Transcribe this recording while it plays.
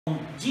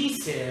G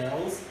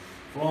cells,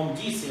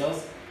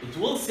 it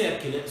will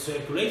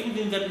circulate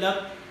within the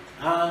blood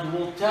and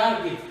will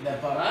target the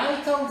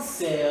parietal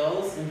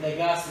cells in the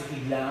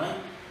gastric gland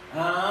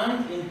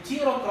and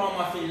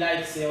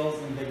enterochromaffin-like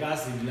cells in the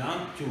gastric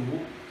gland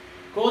too,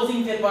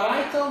 causing the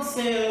parietal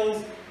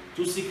cells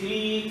to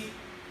secrete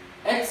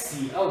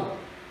HCl.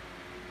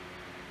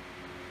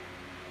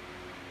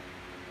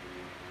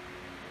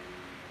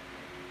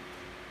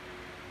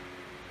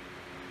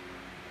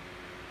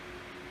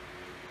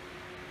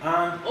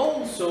 And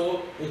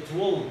also it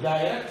will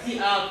directly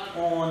act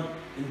on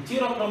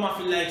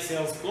enterochromaffin-like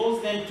cells,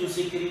 cause them to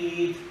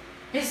secrete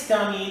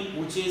histamine,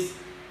 which is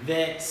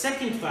the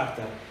second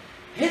factor.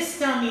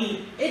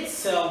 Histamine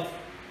itself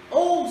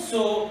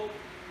also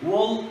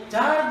will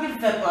target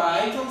the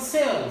parietal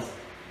cells.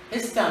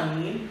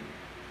 Histamine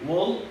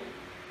will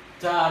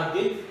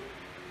target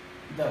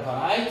the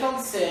parietal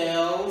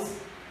cells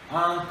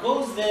and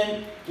cause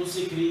them to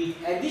secrete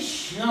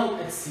additional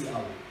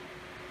HCl.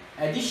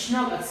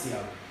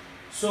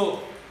 So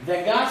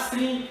the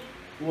gastrin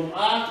will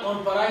act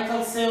on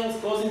parietal cells,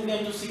 causing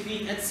them to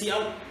secrete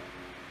HCl,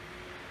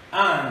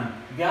 and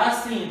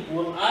gastrin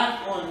will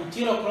act on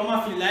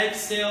enterochromaffin-like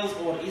cells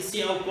or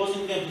ECL,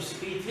 causing them to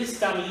secrete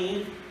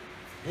histamine.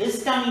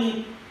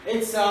 Histamine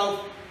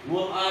itself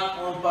will act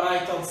on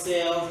parietal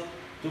cells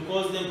to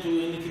cause them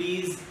to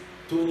increase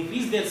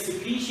their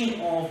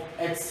secretion of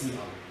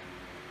HCl.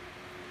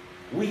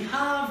 We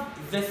have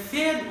the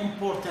third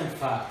important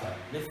factor.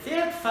 The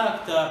third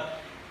factor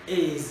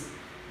is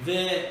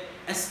the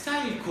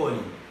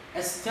acetylcholine.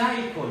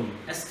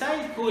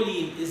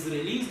 Acetylcholine is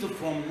released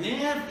from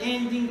nerve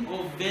ending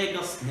of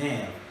vagus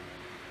nerve.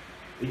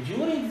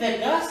 During the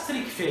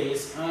gastric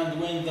phase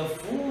and when the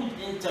food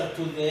enters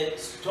to the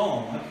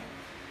stomach,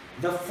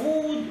 the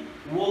food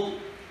will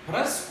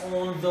press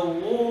on the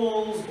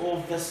walls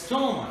of the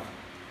stomach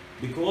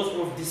because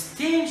of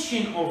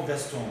distension of the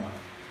stomach.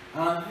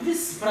 And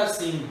this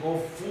pressing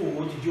of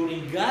food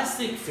during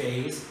gastric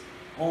phase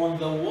on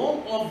the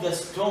wall of the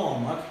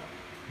stomach,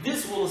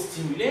 this will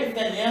stimulate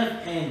the nerve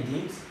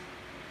endings,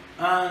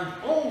 and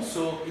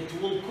also it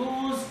will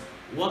cause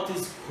what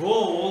is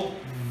called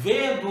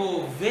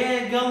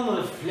vagovagal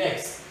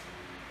reflex.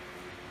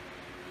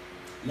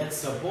 Let's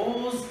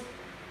suppose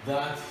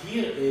that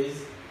here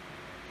is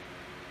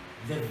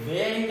the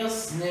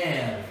vagus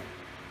nerve,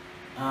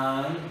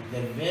 and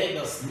the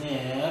vagus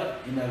nerve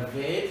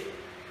innervates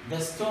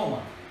the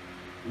stomach.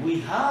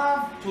 We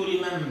have to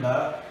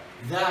remember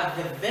that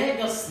the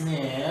vagus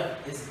nerve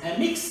is a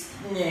mixed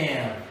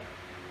nerve.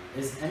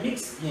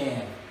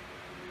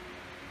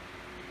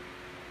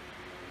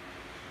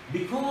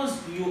 Because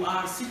you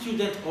are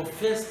student of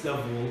first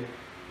level,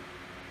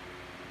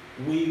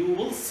 we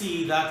will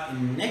see that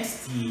in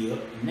next year,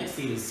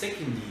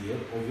 second year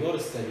of your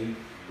study,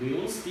 we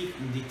will speak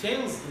in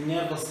details in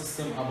nervous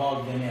system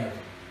about the nerve.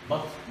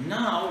 But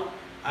now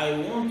I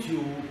want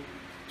you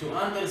to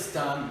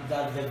understand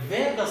that the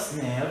vagus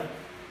nerve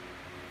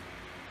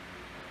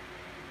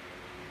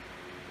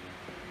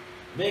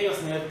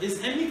is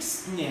a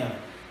mixed nerve.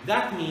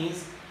 That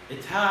means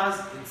it has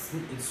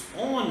its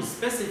own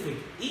specific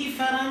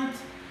efferent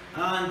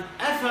and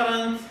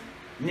afferent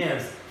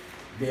nerves.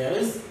 There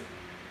is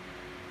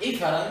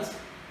efferent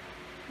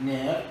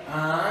nerve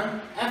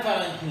and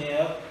afferent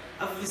nerve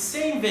of the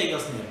same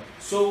vagus nerve.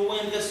 So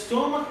when the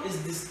stomach is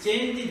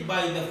distended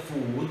by the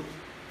food,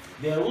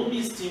 there will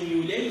be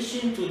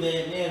stimulation to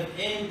the nerve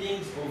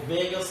endings of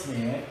vagus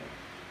nerve,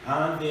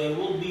 and there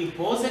will be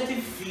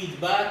positive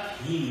feedback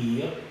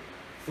here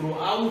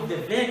throughout the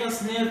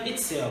vagus nerve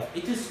itself.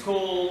 It is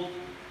called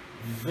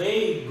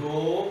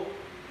vagovagal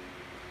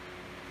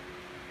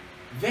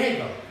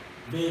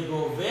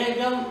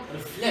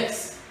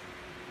reflex.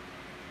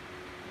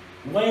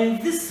 When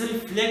this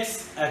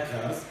reflex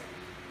occurs,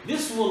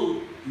 this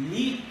will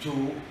lead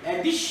to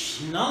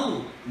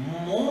additional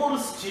more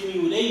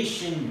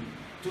stimulation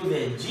to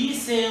the G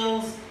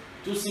cells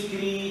to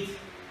secrete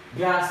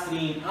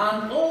gastrin,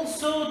 and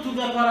also to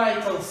the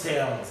parietal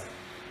cells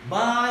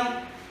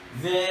by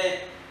the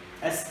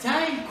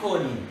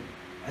acetylcholine,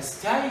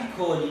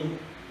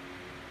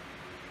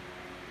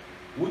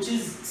 which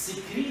is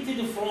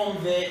secreted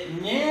from the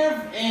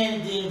nerve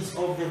endings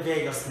of the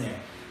vagus nerve.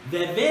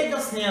 The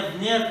vagus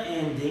nerve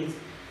endings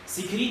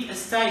secrete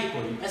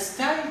acetylcholine.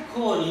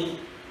 Acetylcholine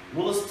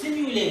will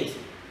stimulate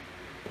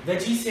the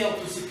G cell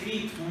to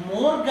secrete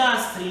more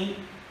gastrin,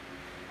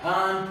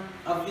 and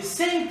at the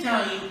same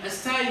time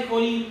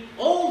acetylcholine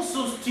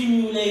also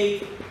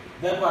stimulate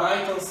the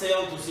parietal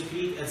cell to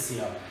secrete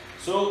HCl.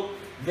 So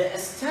the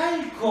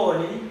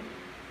acetylcholine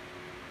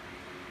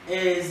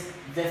is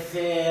the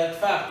third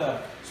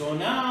factor. So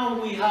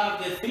now we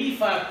have the three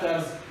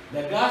factors: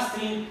 the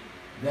gastrin,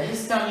 the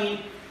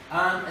histamine,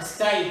 and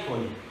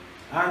acetylcholine.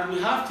 And we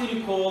have to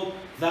recall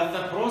that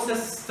the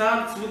process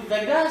starts with the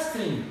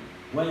gastrin.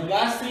 When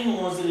gastrin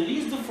was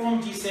released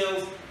from G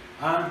cells,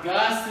 and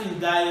gastrin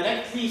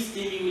directly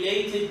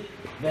stimulated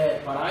the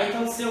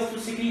parietal cells to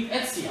secrete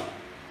HCl.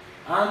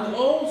 And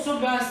also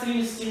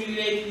gastrin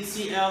stimulated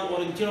ECL or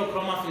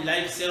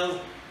enterochromaffin-like cells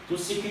to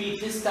secrete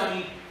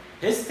histamine.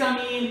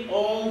 Histamine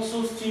also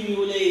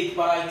stimulates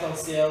parietal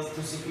cells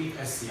to secrete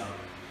SCR.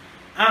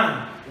 And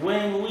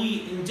when we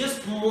ingest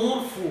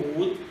more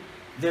food,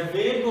 the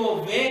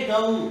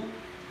vagovagal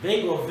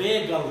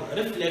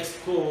reflex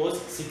causes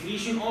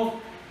secretion of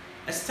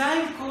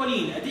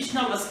acetylcholine,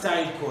 additional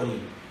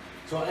acetylcholine.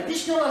 So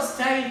additional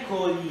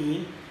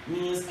acetylcholine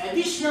means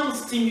additional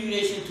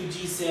stimulation to G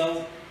cells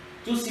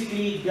to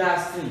secrete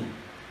gastrin.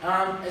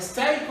 And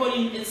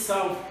acetylcholine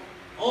itself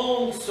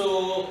also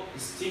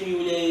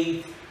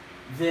stimulates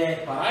the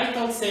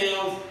parietal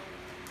cells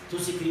to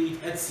secrete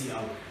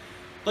HCl.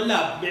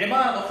 طلاب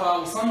بعبارة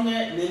أخرى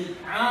وصلنا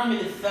للعامل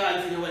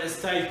الثالث اللي هو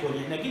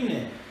الأستايلكولين. احنا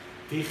قلنا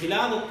في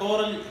خلال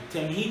الطور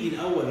التمهيدي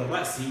الأول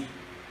الرأسي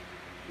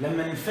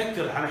لما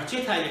نفكر، أنا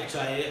حكيت هاي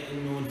الحكاية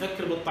إنه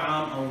نفكر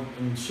بالطعام أو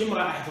نشم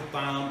رائحة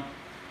الطعام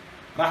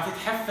راح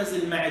تتحفز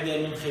المعدة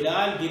من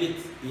خلال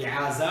قلت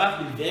إعازات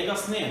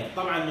بالفيغاس نيرف.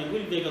 طبعا لما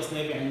نقول فيغاس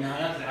نيرف يعني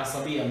النهايات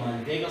العصبية مال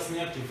الفيغاس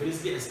نيرف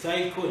تفرز لي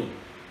أستايلكولين،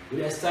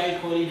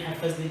 والأستايلكولين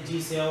حفز لي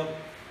الجي سيل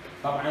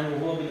طبعا،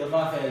 وهو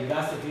بالإضافة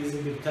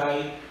للجاستريزم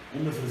بيبتايد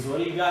انه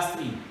فرزولي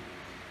الجاسترين.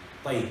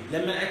 طيب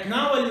لما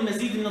اتناول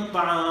المزيد من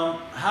الطعام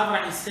هذا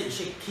راح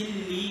يشكل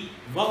لي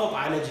ضغط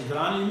على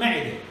جدران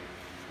المعده،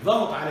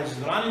 ضغط على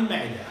جدران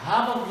المعده،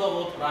 هذا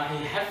الضغط راح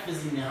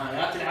يحفز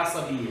النهايات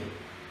العصبيه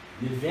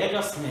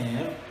للفيغاس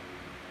نيرف،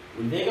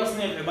 والفيغاس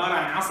نيرف عباره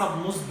عن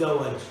عصب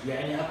مزدوج،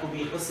 يعني اكو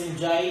به قسم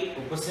جاي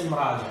وقسم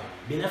راجع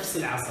بنفس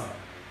العصب،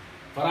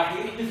 فراح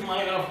يحدث ما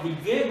يعرف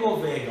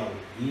بالفيجو،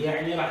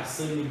 يعني راح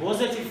يصير لي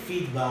بوزيتيف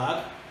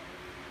فيدباك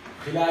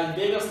خلال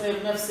الفيغاس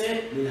نيرف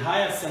نفسه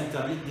للهاير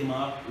سنتر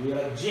للدماغ،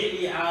 ويرجع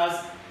لي عاز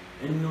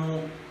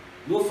انه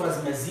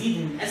يفرز مزيد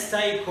من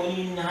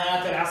استايلكولين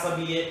النهايات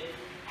العصبيه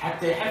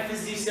حتى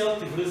يحفز لي سيل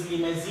تفرز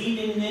لي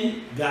مزيد من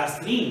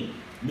الجاسترين،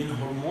 من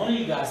هرمون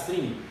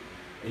الجاسترين.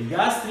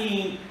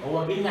 الجاسترين هو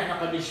قلنا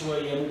احنا قبل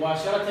شويه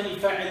مباشره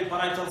يفعل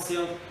البارايتال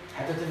سيل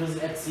حتى تفرز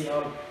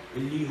HCl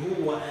اللي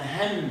هو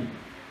اهم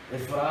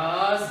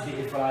افراز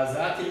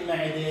بافرازات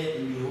المعده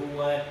اللي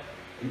هو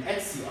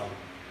HCl.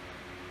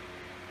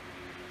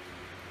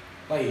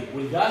 طيب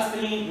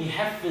والجاسترين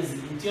يحفز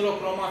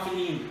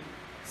الانتيروكرومافيلين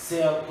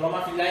سيل،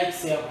 كرومافيل لايك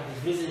سيل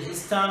حتى تفرز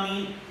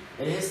الهستامين،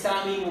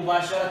 الهستامين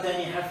مباشرة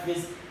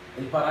يحفز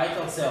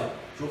البارايتال سيل.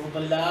 شوفوا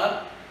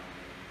طلاب،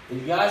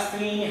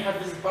 الجاسترين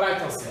يحفز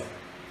البارايتال سيل،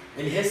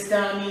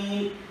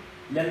 الهستامين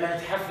لما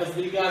يتحفز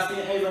بالجاسترين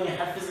ايضا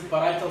يحفز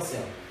البارايتال سيل،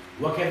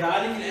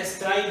 وكذلك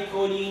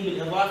الاستايلكولين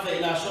بالاضافة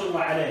الى شغله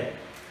على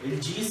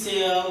الجي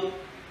سيل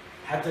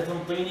حتى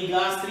تنطيني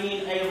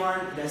جاسترين،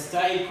 ايضا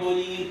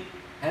الاستايلكولين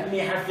هم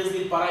يحفز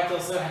لي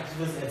البارايتال سيل حتى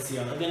تفرز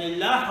HCl. اذا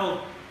نلاحظ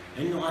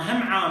انه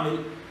اهم عامل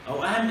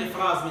او اهم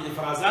افراز من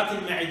افرازات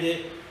المعده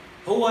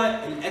هو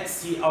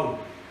HCl.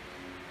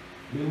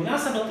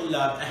 بالمناسبه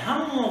طلاب،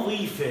 اهم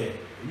وظيفه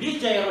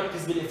ليش جاي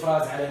اركز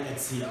بالافراز على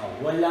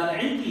HCl؟ ولا انا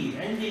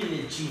عندي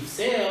التشيف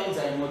سيل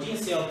زي الموجين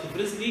سيل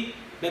تفرز لي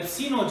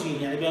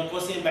بيبسينوجين، يعني بين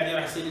قوسين بعدين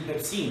راح يصير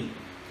البيبسين.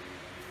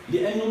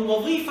 لانه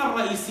الوظيفه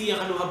الرئيسيه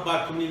خلوها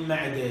ببالكم من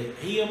المعده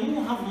هي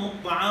مو هضم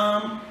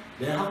الطعام،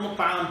 لان هضم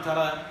الطعام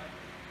ترى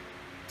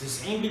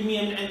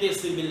 90% من عنده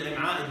يصير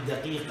بالامعاء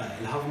الدقيقه،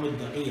 الهضم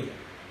الدقيق.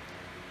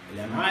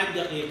 الامعاء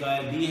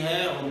الدقيقه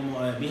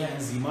بها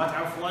انزيمات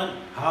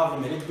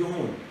هاضمه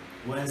للدهون،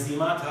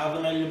 وانزيمات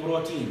هاضمه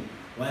للبروتين،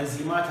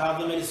 وانزيمات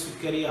هاضمه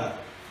للسكريات.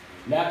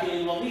 لكن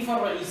الوظيفه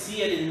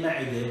الرئيسيه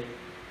للمعده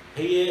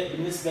هي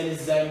بالنسبه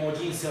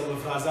للزيموجين سيل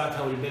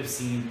وافرازاتها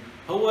والبيبسين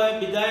هو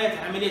بدايه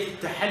عمليه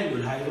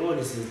التحلل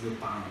هيدروليسيس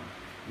للطعام.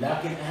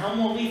 لكن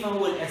اهم وظيفه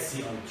هو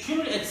HCl.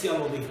 شنو HCl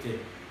وظيفته؟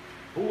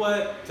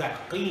 هو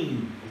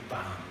تعقيم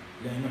الطعام،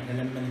 لانه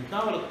احنا لما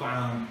نتناول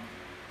الطعام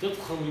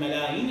تدخل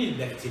ملايين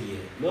البكتيريا،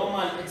 لو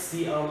ما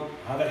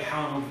HCl هذا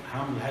الحامض،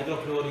 حامض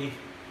الهيدروكلوريك،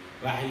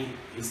 راح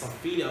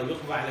يصفي لي او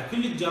يقضي على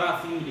كل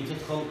الجراثيم اللي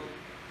تدخل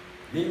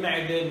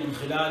للمعده من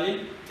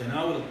خلال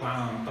تناول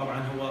الطعام.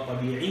 طبعا هو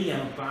طبيعيا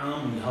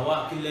الطعام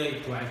والهواء كله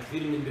يحتوي على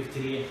كثير من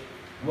البكتيريا،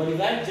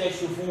 ولذلك جاي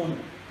يشوفون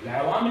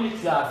العوامل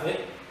الثلاثه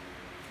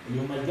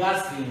اللي هم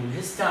الجاسترين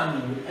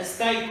والهستامين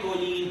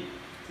والاستايلكولين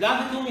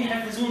ثلاثتهم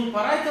يحفزون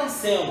البارايتال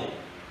سيل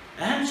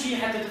اهم شيء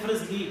حتى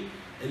تفرز لي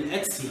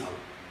HCl.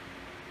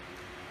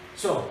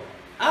 So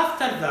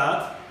after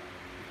that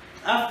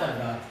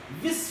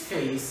this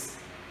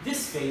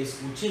phase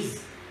which is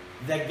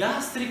the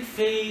gastric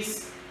phase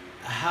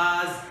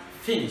has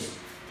finished.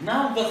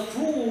 Now the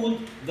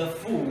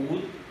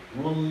food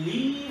will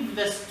leave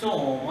the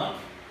stomach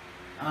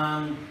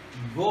and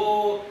go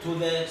to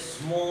the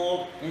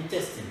small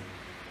intestine.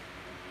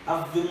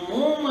 At the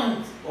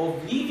moment of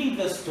leaving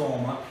the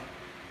stomach,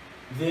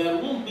 there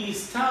will be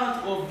start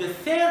of the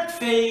third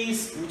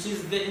phase which is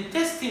the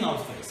intestinal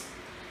phase.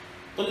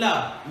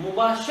 طلاب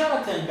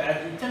مباشرة بعد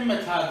ان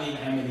تمت هذه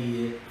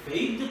العملية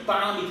فيبدأ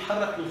الطعام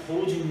يتحرك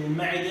بالخروج من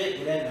المعدة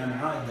إلى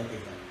الأمعاء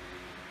الدقيقة.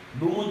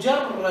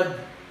 بمجرد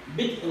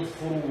بدء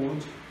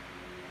الخروج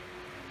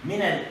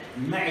من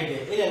المعدة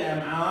إلى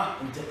الأمعاء،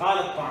 انتقال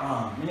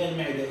الطعام من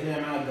المعدة إلى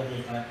الأمعاء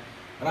الدقيقة،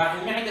 راح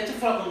المعدة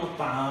تفرط من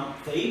الطعام،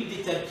 فيبدي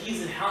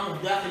تركيز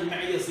الحامض داخل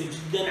المعدة يصير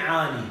جدا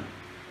عالي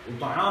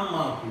وطعام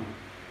ماكو،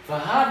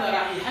 فهذا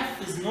راح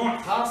يحفز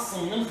نوع خاص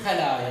من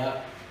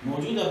الخلايا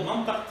موجودة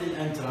بمنطقة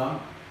الانترم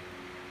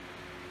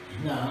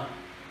هنا.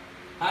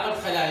 هذه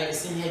الخلايا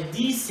اسمها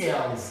دي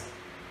سيلز.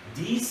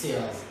 دي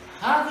سيلز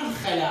هذه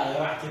الخلايا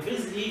راح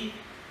تفرز لي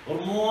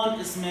هرمون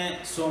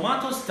اسمه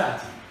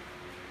سوماتوستاتين.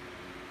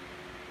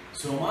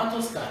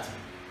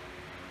 سوماتوستاتين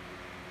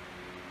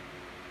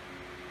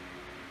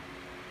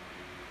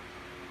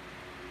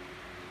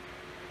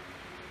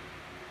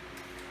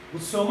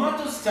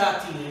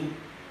والسوماتوستاتين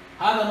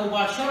هذا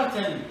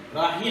مباشرة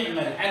راح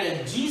يعمل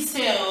على الجي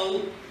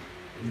سيل.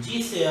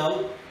 الجي سيل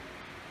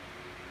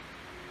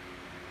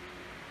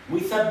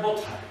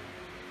ويثبطها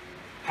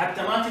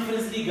حتى ما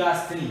تفرز لي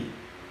جاسترين.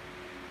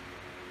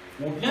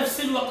 وبنفس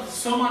الوقت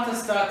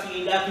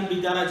السوماتوستاتين لكن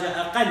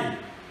بدرجة أقل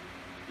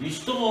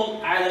يشتغل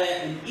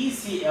على الاي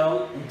سي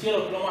ال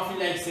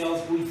انتيروكرومافيلايك سيلز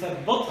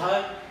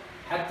ويثبطها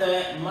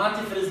حتى ما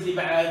تفرز لي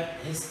بعد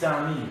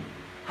هستامين.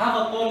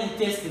 هذا الطول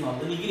انتستينال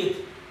اللي قلت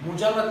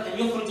مجرد ان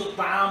يخرج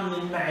الطعام من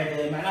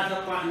المعده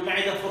معناته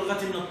المعده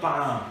فرغت من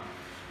الطعام،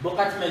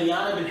 بقت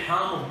مليانه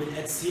بالحامض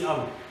بالاتش سي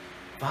ال،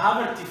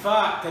 فهذا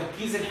ارتفاع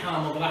تركيز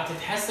الحامض راح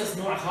تتحسس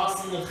نوع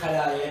خاص من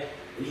الخلايا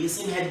اللي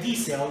اسمها دي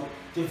سيل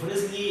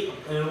تفرز لي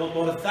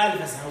الطور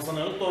الثالث. هسه وصلنا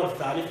للطور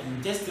الثالث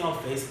الانتستينال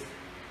فيس،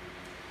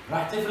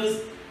 راح تفرز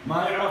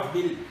ما يعرف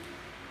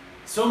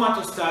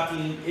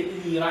بالسوماتوستاتين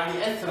اللي راح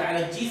ياثر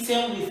على الجي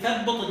سيل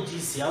ويثبط الجي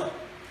سيل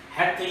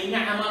حتى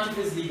يمنعها ما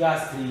تفرز لي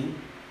جاسترين،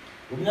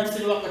 وبنفس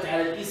الوقت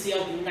على الاي سي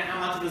ال يمنعها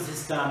ما تفرز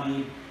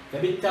هستامين.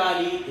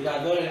 فبالتالي اذا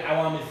هذول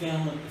العوامل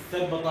فيهم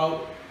تثبطوا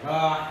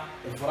راح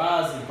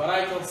افراز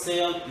البارايتال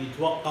سيل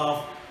يتوقف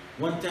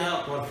وانتهى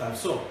الطور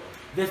الثالث. So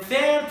the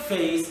third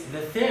phase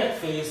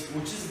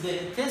which is the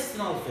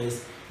intestinal phase,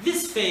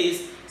 this phase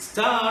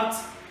starts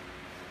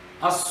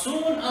as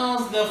soon as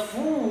the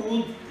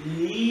food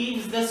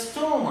leaves the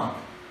stomach.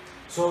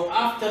 So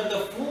after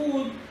the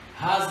food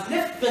has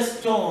left the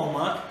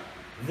stomach,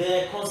 the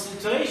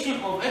concentration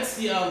of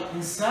HCl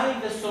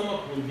inside the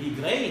stomach will be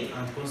great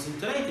and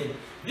concentrated.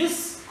 This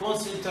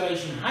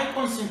concentration,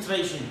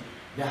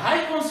 the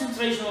high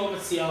concentration of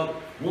HCl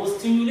will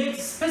stimulate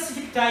a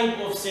specific type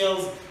of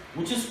cells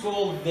which is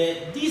called the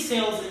D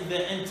cells in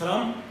the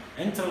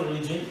enteral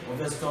region of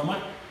the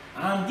stomach,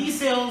 and these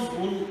cells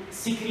will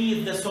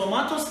secrete the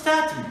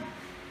somatostatin.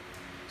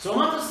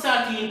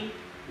 Somatostatin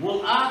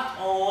will act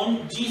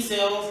on G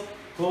cells,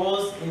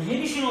 cause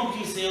inhibition of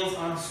G cells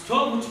and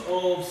stoppage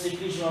of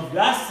secretion of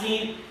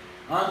gastrin,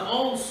 and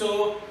also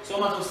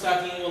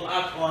somatostatin will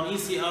act on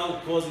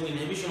ECL, causing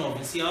inhibition of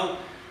ECL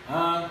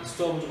and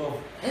stoppage of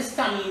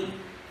histamine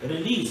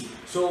release.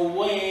 So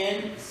when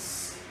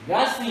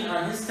gastrin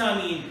and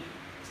histamine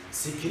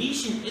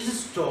secretion is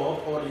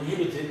stopped or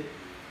inhibited,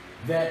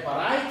 the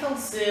parietal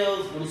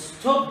cells will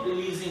stop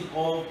releasing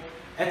of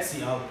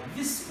HCl.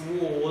 This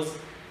was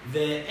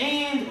the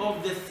end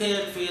of the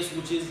third phase,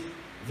 which is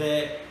the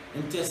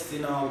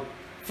intestinal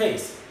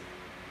phase.